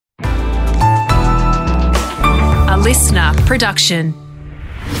listener production.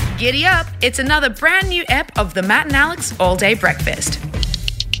 Giddy up, it's another brand new ep of the Matt and Alex All Day Breakfast.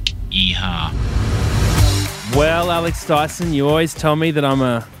 Yeehaw. Well, Alex Dyson, you always tell me that I'm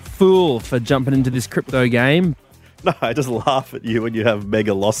a fool for jumping into this crypto game. No, I just laugh at you when you have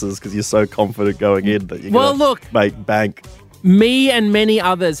mega losses because you're so confident going in that you're going to make bank. Me and many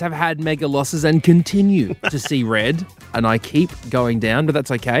others have had mega losses and continue to see red, and I keep going down, but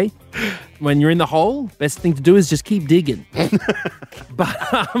that's okay. When you're in the hole, best thing to do is just keep digging.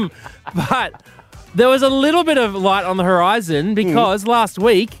 But there was a little bit of light on the horizon because last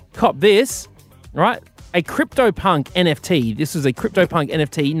week, cop this, right? A CryptoPunk NFT. This was a CryptoPunk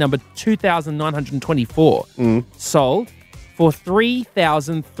NFT number 2,924 sold for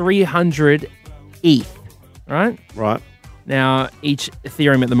 3,300 ETH, right? Right. Now, each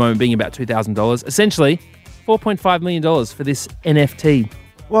Ethereum at the moment being about $2,000. Essentially, $4.5 million for this NFT.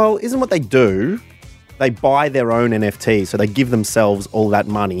 Well, isn't what they do? They buy their own NFT, so they give themselves all that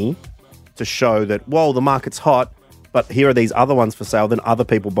money to show that, whoa, the market's hot, but here are these other ones for sale. Then other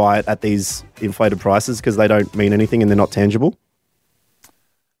people buy it at these inflated prices because they don't mean anything and they're not tangible.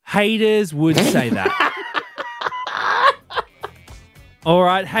 Haters would say that. All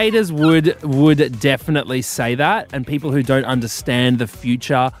right, haters would definitely say that, and people who don't understand the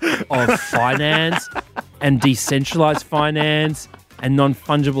future of finance and decentralized finance and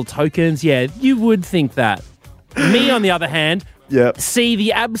non-fungible tokens, yeah, you would think that. Me, on the other hand, see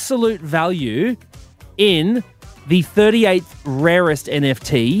the absolute value in the 38th rarest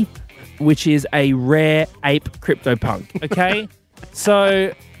NFT, which is a rare ape CryptoPunk, okay?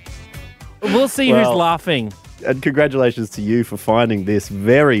 So we'll see who's laughing. And congratulations to you for finding this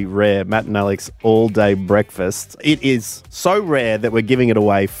very rare Matt and Alex all-day breakfast. It is so rare that we're giving it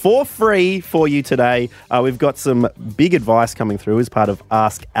away for free for you today. We've got some big advice coming through as part of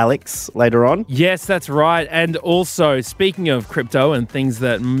Ask Alex later on. Yes, that's right. And also, speaking of crypto and things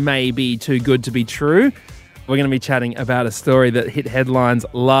that may be too good to be true, we're going to be chatting about a story that hit headlines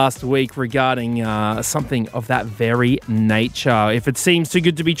last week regarding something of that very nature. If it seems too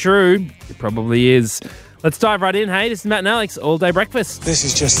good to be true, it probably is. Let's dive right in. Hey, this is Matt and Alex, All Day Breakfast. This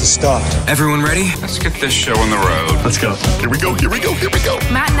is just the start. Everyone ready? Let's get this show on the road. Let's go. Here we go.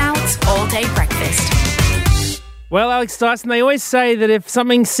 Matt and Alex All Day Breakfast. Well, Alex Dyson, they always say that if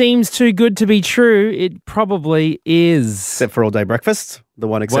something seems too good to be true, it probably is. Except for all-day breakfast, the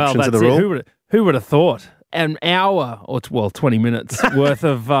one exception to the rule. Who would have thought? An hour, or 20 minutes worth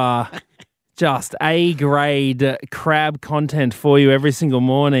of just A-grade crab content for you every single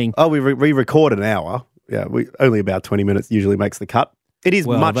morning. Oh, we re-record an hour. Yeah, only about 20 minutes usually makes the cut. It is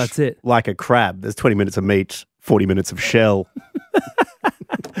much like a crab. There's 20 minutes of meat, 40 minutes of shell.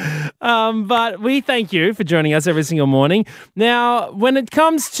 But we thank you for joining us every single morning. Now, when it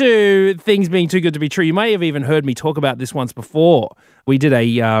comes to things being too good to be true, you may have even heard me talk about this once before. We did a,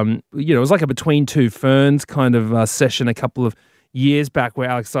 it was like a Between Two Ferns kind of session a couple of years back where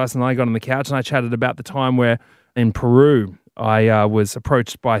Alex Dyson and I got on the couch and I chatted about the time where in Peru I was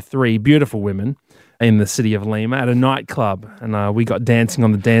approached by three beautiful women in the city of Lima at a nightclub, and we got dancing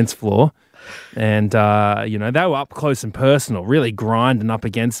on the dance floor. And, they were up close and personal, really grinding up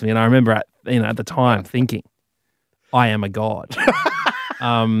against me. And I remember at the time thinking, I am a god.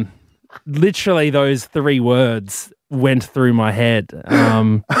 Literally those three words went through my head.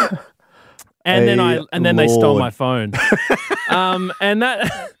 And then they stole my phone.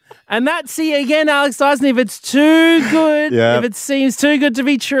 And that, see, again, Alex Dyson, if it's too good, if it seems too good to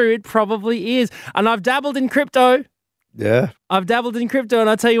be true, it probably is. And I've dabbled in crypto. Yeah. I've dabbled in crypto, and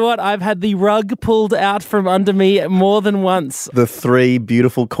I'll tell you what, I've had the rug pulled out from under me more than once. The three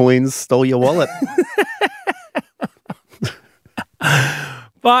beautiful coins stole your wallet.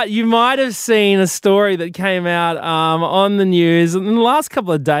 But you might have seen a story that came out on the news in the last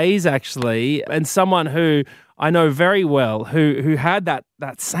couple of days, actually, and someone who I know very well who had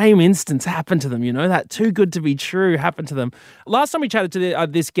that same instance happen to them, that too good to be true happened to them. Last time we chatted to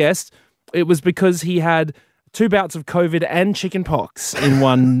this guest, it was because he had 2 bouts of COVID and chickenpox in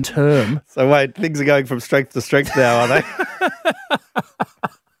one term. So wait, things are going from strength to strength now, are they?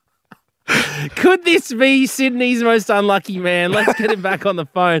 Could this be Sydney's most unlucky man? Let's get him back on the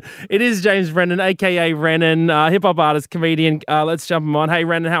phone. It is James Brennan, a.k.a. Renan, hip-hop artist, comedian. Let's jump him on. Hey,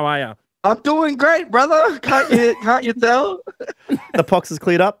 Renan, how are you? I'm doing great, brother. Can't you tell? The pox is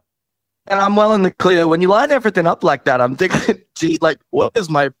cleared up? And I'm well in the clear. When you line everything up like that, I'm thinking, gee, what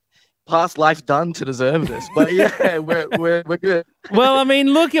has my past life done to deserve this? But yeah, we're good. Well, I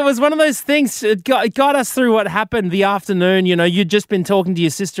mean, look, it was one of those things. It got us through what happened the afternoon. You'd just been talking to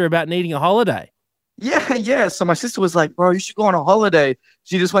your sister about needing a holiday. Yeah. So my sister was like, bro, you should go on a holiday.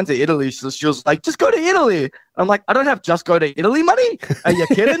 She just went to Italy. So she was like, just go to Italy. I'm like, I don't have just go to Italy money. Are you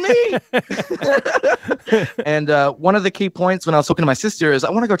kidding me? And one of the key points when I was talking to my sister is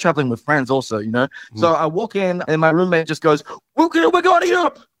I want to go traveling with friends also, you know? So I walk in and my roommate just goes, we're going to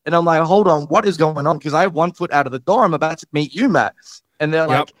Europe. And I'm like, hold on, what is going on? Because I have 1 foot out of the door. I'm about to meet you, Matt. And they're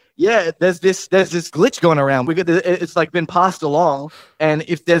like, yeah, there's this glitch going around. It's like been passed along. And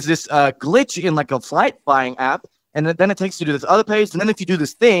if there's this glitch in like a flight buying app, and then it takes you to this other page. And then if you do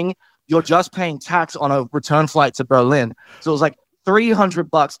this thing, you're just paying tax on a return flight to Berlin. So it was like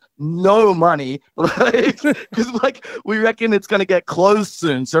 $300, no money. Because like we reckon it's going to get closed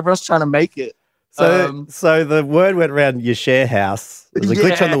soon. So everyone's trying to make it. So the word went around your share house. There's a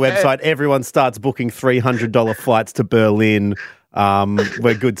glitch on the website. Everyone starts booking $300 flights to Berlin.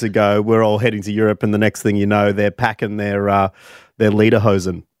 We're good to go. We're all heading to Europe, and the next thing you know, they're packing their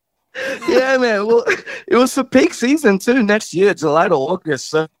lederhosen. Yeah, man. Well, it was for peak season too. Next year, July to August.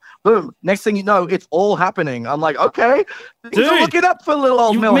 So, boom. Next thing you know, it's all happening. I'm like, okay, look it up for little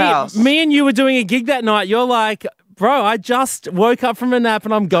old Millhouse. Me and you were doing a gig that night. You're like, bro, I just woke up from a nap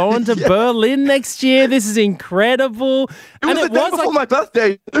and I'm going to Berlin next year. This is incredible. It was the day before my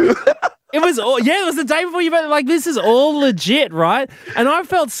birthday. It was the day before your birthday. Like, this is all legit, right? And I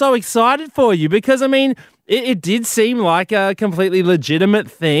felt so excited for you because, I mean, it did seem like a completely legitimate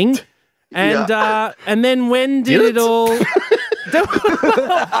thing. And and then when did it all... Well,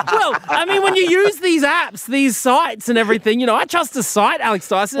 I mean, when you use these apps, these sites and everything, you know, I trust the site, Alex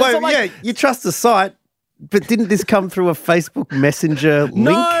Dyson. Well, you trust the site, but didn't this come through a Facebook Messenger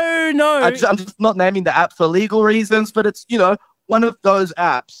link? No. I'm just not naming the app for legal reasons, but it's, you know, one of those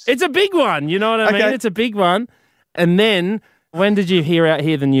apps. It's a big one, you know what I mean? It's a big one. And then, when did you hear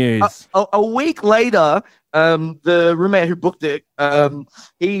the news? A week later, the roommate who booked it,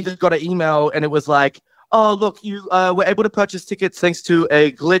 he just got an email and it was like, oh, look, you were able to purchase tickets thanks to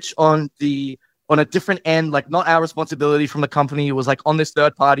a glitch on a different end, like not our responsibility from the company. It was like on this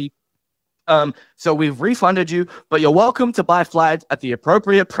third party. So we've refunded you, but you're welcome to buy flights at the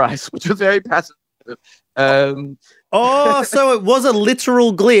appropriate price, which was very passive. So it was a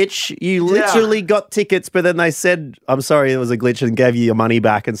literal glitch. You literally got tickets, but then they said, I'm sorry, it was a glitch and gave you your money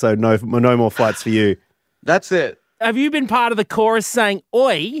back. And so no more flights for you. That's it. Have you been part of the chorus saying,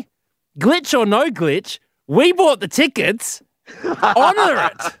 oi, glitch or no glitch, we bought the tickets, honor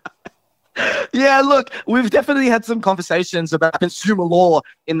it. Yeah, look, we've definitely had some conversations about consumer law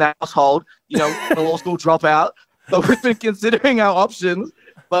in the household, you know, the law school dropout, but we've been considering our options.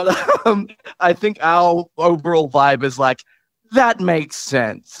 But I think our overall vibe is like, that makes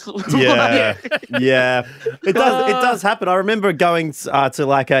sense. Yeah. It does happen. I remember going to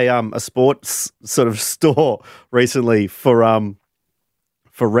like a sports sort of store recently for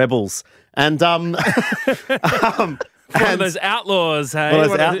Rebels. And one of those outlaws, hey? One of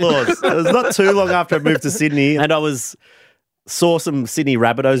those outlaws. It was not too long after I moved to Sydney, and I saw some Sydney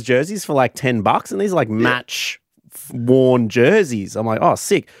Rabbitohs jerseys for like $10, and these are like match worn jerseys. I'm like, oh,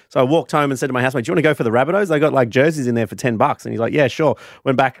 sick. So I walked home and said to my housemate, do you want to go for the Rabbitohs? They got like jerseys in there for $10. And he's like, yeah, sure.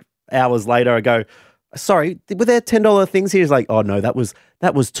 Went back hours later. I go, sorry, were there $10 things here? He's like, oh no, that was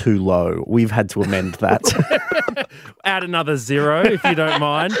too low. We've had to amend that. Add another zero if you don't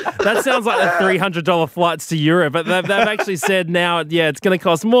mind. That sounds like the $300 flights to Europe, but they've actually said now, it's going to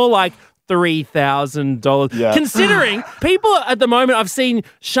cost more like $3,000. Yeah. Considering people at the moment, I've seen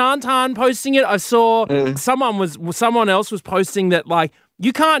Shantan posting it. I saw someone else was posting that like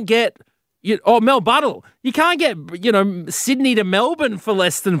you can't get Mel Buttle. You can't get Sydney to Melbourne for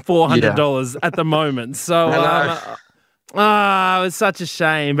less than $400 at the moment. So it's such a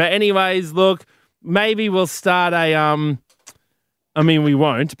shame. But anyways, look, maybe we'll start a I mean, we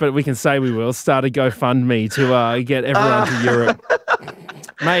won't, but we can say we will start a GoFundMe to get everyone to Europe.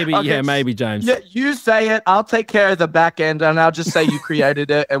 Maybe, okay. Maybe, James. Yeah, you say it. I'll take care of the back end, and I'll just say you created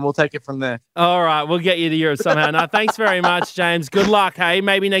it, and we'll take it from there. All right, we'll get you to Europe somehow. Now, thanks very much, James. Good luck, hey?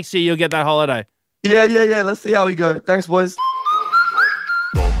 Maybe next year you'll get that holiday. Yeah. Let's see how we go. Thanks, boys.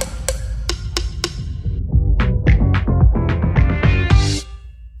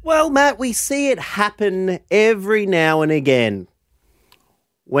 Well, Matt, we see it happen every now and again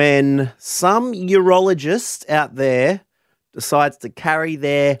when some urologist out there decides to carry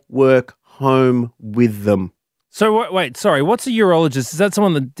their work home with them. So wait, sorry, what's a urologist? Is that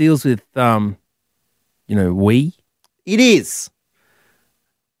someone that deals with, wee? It is.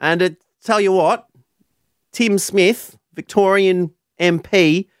 And to tell you what, Tim Smith, Victorian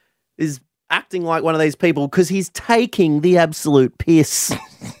MP, is acting like one of these people because he's taking the absolute piss.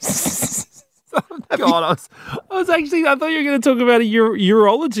 God, I thought you were going to talk about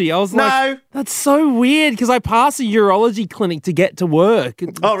urology. I was like, No. that's so weird because I pass a urology clinic to get to work.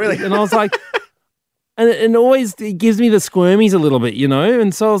 Oh, really? And I was like, and always it gives me the squirmies a little bit, you know?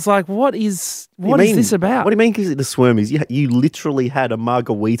 And so I was like, what is this about? What do you mean gives it the squirmies? You literally had a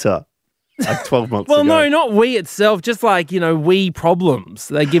margarita like 12 months Well, ago. no, not wee itself, just like, wee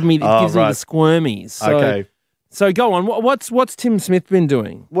problems. It gives me the squirmies. So, Okay. So go on. What's Tim Smith been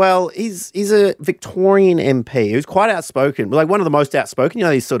doing? Well, he's a Victorian MP who's quite outspoken, like one of the most outspoken. You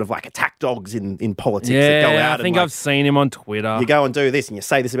know, these sort of like attack dogs in politics that go out. I and think like, I've seen him on Twitter. you go and do this and you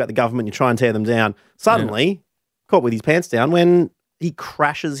say this about the government, you try and tear them down. Suddenly, caught with his pants down when he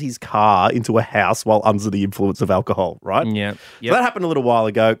crashes his car into a house while under the influence of alcohol, right? Yeah. So that happened a little while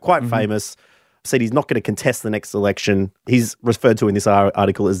ago, quite famous. Said he's not going to contest the next election. He's referred to in this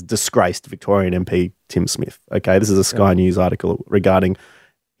article as disgraced Victorian MP Tim Smith. Okay, this is a Sky News article regarding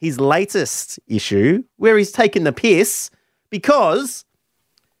his latest issue where he's taken the piss because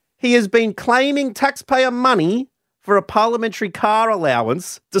he has been claiming taxpayer money for a parliamentary car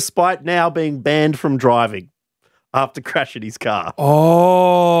allowance despite now being banned from driving after crashing his car.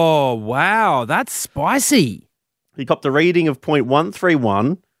 Oh, wow. That's spicy. He copped a reading of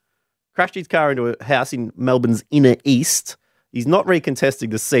 0.131, crashed his car into a house in Melbourne's inner east. He's not recontesting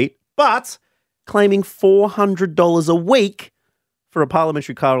the seat, but claiming $400 a week for a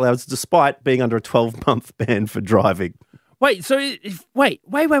parliamentary car allowance despite being under a 12-month ban for driving. Wait, so wait.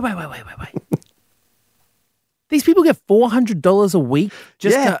 These people get $400 a week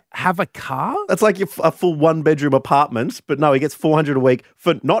just to have a car? That's like a full one-bedroom apartment, but no, he gets $400 a week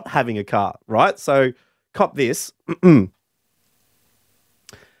for not having a car, right? So cop this.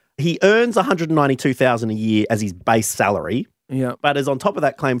 He earns $192,000 a year as his base salary, Yeah. but has on top of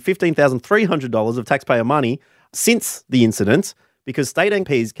that claimed $15,300 of taxpayer money since the incident because state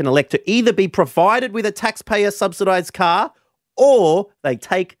MPs can elect to either be provided with a taxpayer subsidised car or they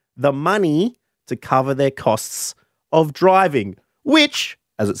take the money to cover their costs of driving, which,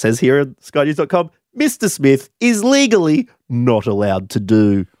 as it says here at SkyNews.com, Mr. Smith is legally not allowed to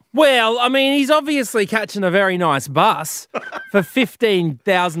do. Well, I mean, he's obviously catching a very nice bus for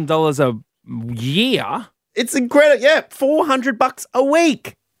 $15,000 a year. It's incredible. Yeah, $400 a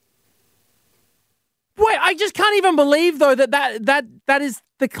week. Wait, I just can't even believe though that is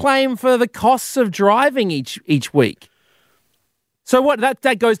the claim for the costs of driving each week. So what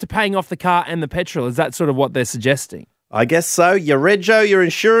that goes to paying off the car and the petrol. Is that sort of what they're suggesting? I guess so. Your rego, your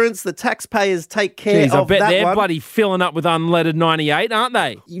insurance, the taxpayers take care Jeez, of that I bet they're one. bloody filling up with unleaded 98, aren't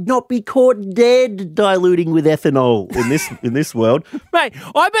they? You'd not be caught dead diluting with ethanol in this world. Mate,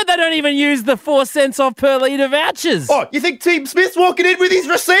 I bet they don't even use the 4 cents off per litre vouchers. Oh, you think Tim Smith's walking in with his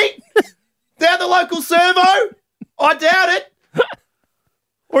receipt down the local servo? I doubt it.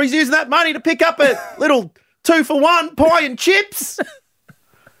 Or he's using that money to pick up a little 2-for-1 pie and chips.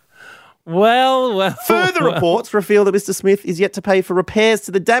 Well. Further reports reveal that Mr. Smith is yet to pay for repairs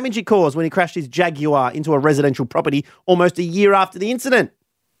to the damage he caused when he crashed his Jaguar into a residential property almost a year after the incident.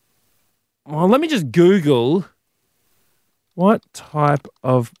 Well, let me just Google what type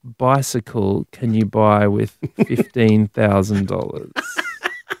of bicycle can you buy with $15,000?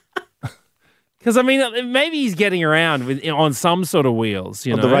 Because, I mean, maybe he's getting around on some sort of wheels,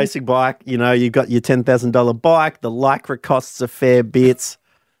 you know? The racing bike, you've got your $10,000 bike. The Lycra costs a fair bit.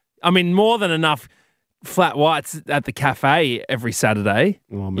 I mean, more than enough flat whites at the cafe every Saturday.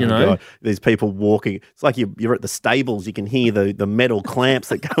 Oh, my God. There's people walking. It's like you're at the stables. You can hear the metal clamps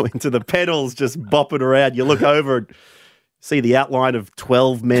that go into the pedals just bopping around. You look over and see the outline of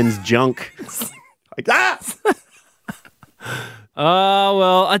 12 men's junk. Like, ah! Oh,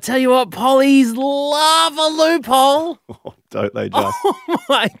 well, I tell you what, Pollies love a loophole. Oh, don't they just? Oh,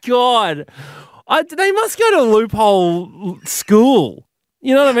 my God. They must go to loophole school.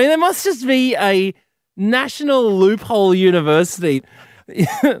 You know what I mean? There must just be a national loophole university.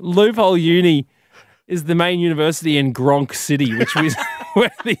 Loophole Uni is the main university in Gronk City, which is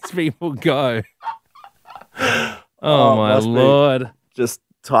where these people go. Oh my Lord. Just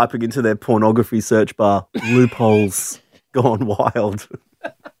typing into their pornography search bar, loopholes gone wild.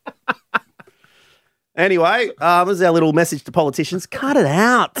 Anyway, this is our little message to politicians. Cut it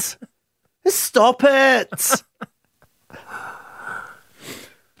out. Just stop it.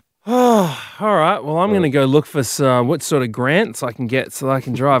 Oh, all right. Well, I'm going to go look for what sort of grants I can get so I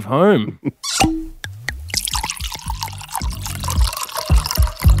can drive home.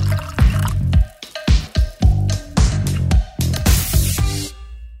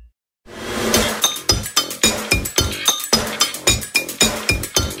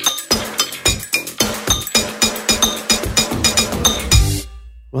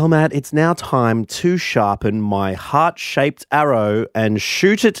 Well, Matt, it's now time to sharpen my heart-shaped arrow and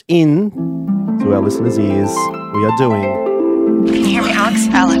shoot it in to our listeners' ears. We are doing... Can you hear me, Alex?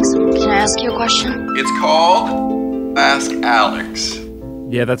 Alex, can I ask you a question? It's called Ask Alex.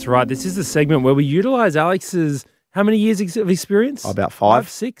 Yeah, that's right. This is the segment where we utilize Alex's, how many years of experience? About 5.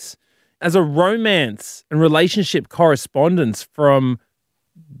 6? As a romance and relationship correspondent from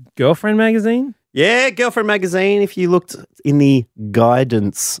Girlfriend magazine? Yeah, Girlfriend magazine. If you looked in the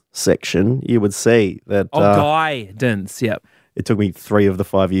guidance section, you would see that... guidance, yep. It took me 3 of the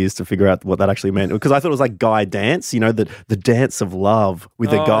 5 years to figure out what that actually meant, because I thought it was like guy dance, you know, the dance of love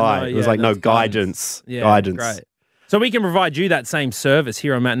with a guy. It was like, no, guidance. Yeah, guidance. Great. So we can provide you that same service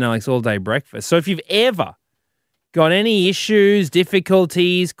here on Matt and Alex All Day Breakfast. So if you've ever got any issues,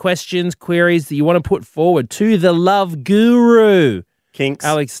 difficulties, questions, queries that you want to put forward to the love guru, Kinks.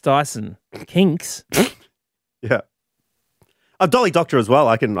 Alex Dyson. Kinks? Yeah. A Dolly Doctor as well.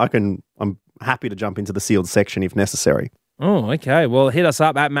 I'm happy to jump into the sealed section if necessary. Oh, okay. Well, hit us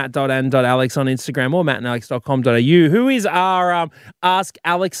up at matt.and.alex on Instagram or mattandalex.com.au. Who is our Ask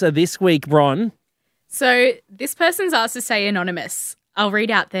Alexa this week, Bron? So this person's asked to stay anonymous. I'll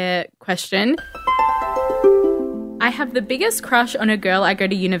read out their question. I have the biggest crush on a girl I go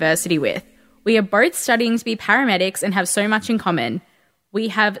to university with. We are both studying to be paramedics and have so much in common. We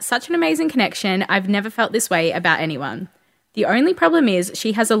have such an amazing connection. I've never felt this way about anyone. The only problem is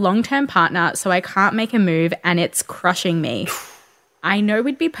she has a long-term partner, so I can't make a move and it's crushing me. I know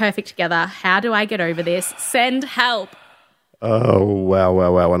we'd be perfect together. How do I get over this? Send help. Oh,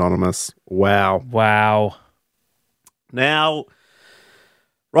 wow, anonymous. Wow. Now,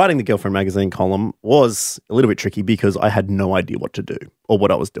 writing the Girlfriend magazine column was a little bit tricky because I had no idea what to do or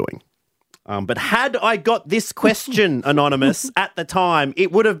what I was doing. But had I got this question, anonymous, at the time,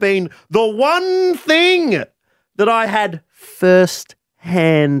 it would have been the one thing that I had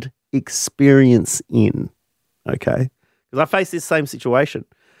first-hand experience in, okay? Because I faced this same situation,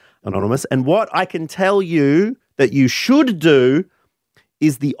 anonymous, and what I can tell you that you should do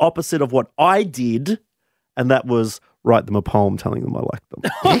is the opposite of what I did, and that was write them a poem telling them I like them.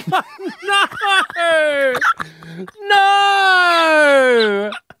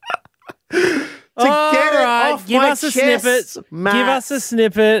 No! Get it off Give my us a chest, snippet. Matt. Give us a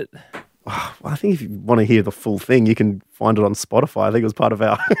snippet. I think if you want to hear the full thing, you can find it on Spotify. I think it was part of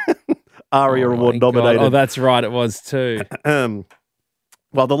our ARIA Award nominated. Oh, that's right. It was too.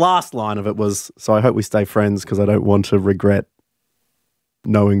 Well, the last line of it was, so I hope we stay friends because I don't want to regret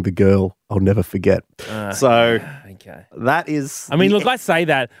knowing the girl I'll never forget. Okay. That is... I mean, look, I say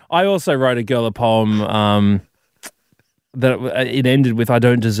that. I also wrote a girl a poem that it ended with, I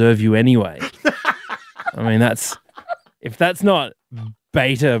don't deserve you anyway. I mean, if that's not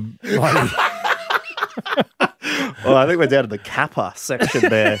beta bloody... Well, I think we're down to the kappa section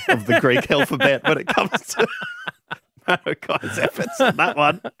there of the Greek alphabet when it comes to guys' efforts on that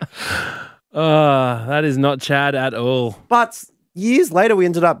one. That is not Chad at all. But years later, we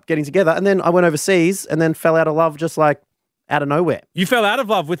ended up getting together, and then I went overseas and then fell out of love just like out of nowhere. You fell out of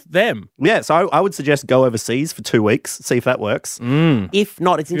love with them? Yeah, so I would suggest go overseas for 2 weeks, see if that works. If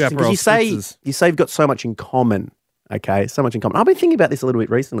not, it's interesting because you say you've got so much in common. Okay, so much in common. I've been thinking about this a little bit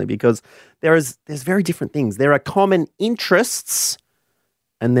recently because there's very different things. There are common interests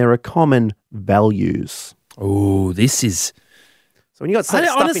and there are common values. Oh, this is... So when you got stuff in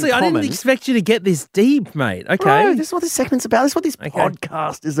common... Honestly, I didn't expect you to get this deep, mate. Okay. Bro, this is what this segment's about. This is what this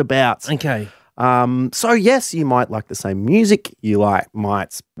podcast is about. Okay. So yes, you might like the same music. You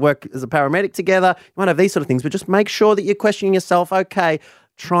might work as a paramedic together. You might have these sort of things, but just make sure that you're questioning yourself. Okay,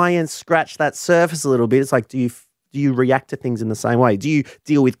 try and scratch that surface a little bit. It's like, do you react to things in the same way? Do you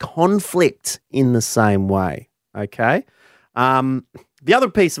deal with conflict in the same way? Okay. The other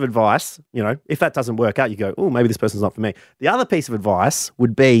piece of advice, if that doesn't work out, you go, oh, maybe this person's not for me. The other piece of advice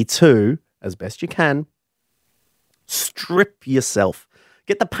would be to, as best you can, strip yourself.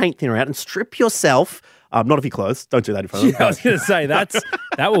 Get the paint thinner out and strip yourself. Not of your clothes. Don't do that in front of them. I was going to say, that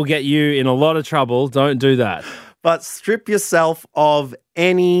will get you in a lot of trouble. Don't do that. But strip yourself of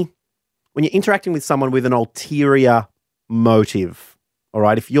when you're interacting with someone with an ulterior motive, all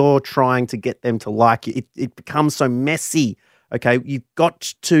right? If you're trying to get them to like you, it becomes so messy, okay? You've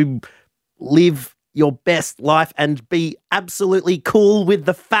got to live your best life and be absolutely cool with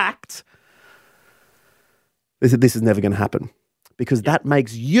the fact this is never going to happen because that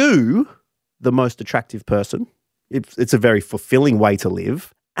makes you the most attractive person. It's a very fulfilling way to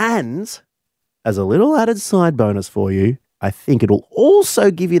live. And as a little added side bonus for you, I think it'll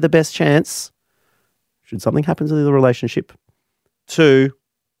also give you the best chance, should something happen to the relationship, to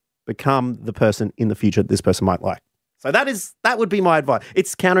become the person in the future this person might like. So that would be my advice.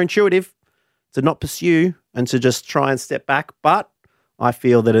 It's counterintuitive to not pursue and to just try and step back, but I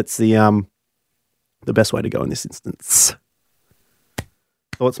feel that it's the best way to go in this instance.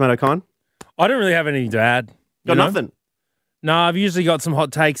 Thoughts, Matt O'Kine? I don't really have anything to add. Got nothing? No, I've usually got some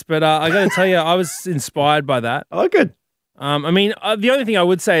hot takes, but I got to tell you, I was inspired by that. Oh, good. I mean, the only thing I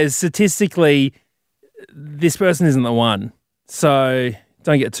would say is statistically, this person isn't the one. So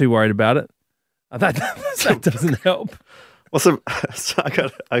don't get too worried about it. That doesn't help. Well, so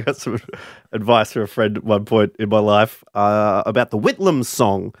I got some advice from a friend at one point in my life about the Whitlam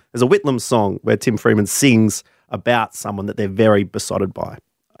song. There's a Whitlam song where Tim Freeman sings about someone that they're very besotted by.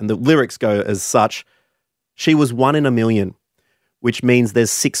 And the lyrics go as such: she was 1 in a million, which means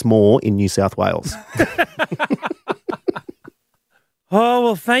there's 6 more in New South Wales. Oh,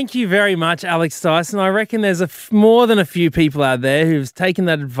 well, thank you very much, Alex Dyson. I reckon there's more than a few people out there who've taken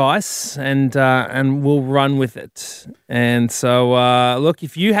that advice and will run with it. And so, look,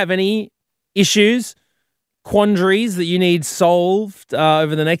 if you have any issues, quandaries that you need solved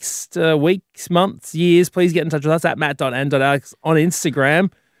over the next weeks, months, years, please get in touch with us at matt.and.alex on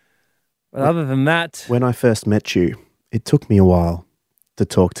Instagram. But other than that... When I first met you, it took me a while to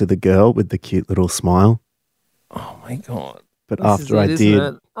talk to the girl with the cute little smile. Oh, my God. But after I did,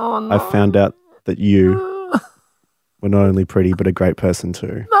 I found out that you were not only pretty, but a great person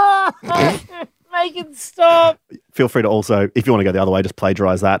too. Make it stop. Feel free to also, if you want to go the other way, just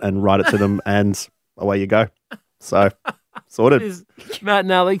plagiarize that and write it to them and away you go. So, sorted. This is Matt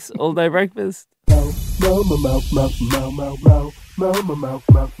and Alex, all day breakfast.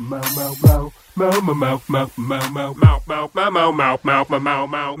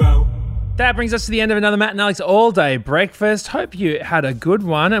 That brings us to the end of another Matt and Alex all-day breakfast. Hope you had a good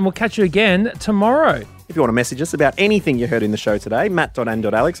one, and we'll catch you again tomorrow. If you want to message us about anything you heard in the show today,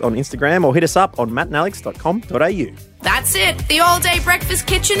 matt.and.alex on Instagram, or hit us up on mattandalex.com.au. That's it. The all-day breakfast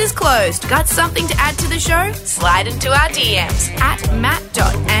kitchen is closed. Got something to add to the show? Slide into our DMs at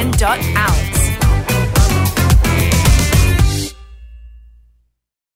matt.and.alex.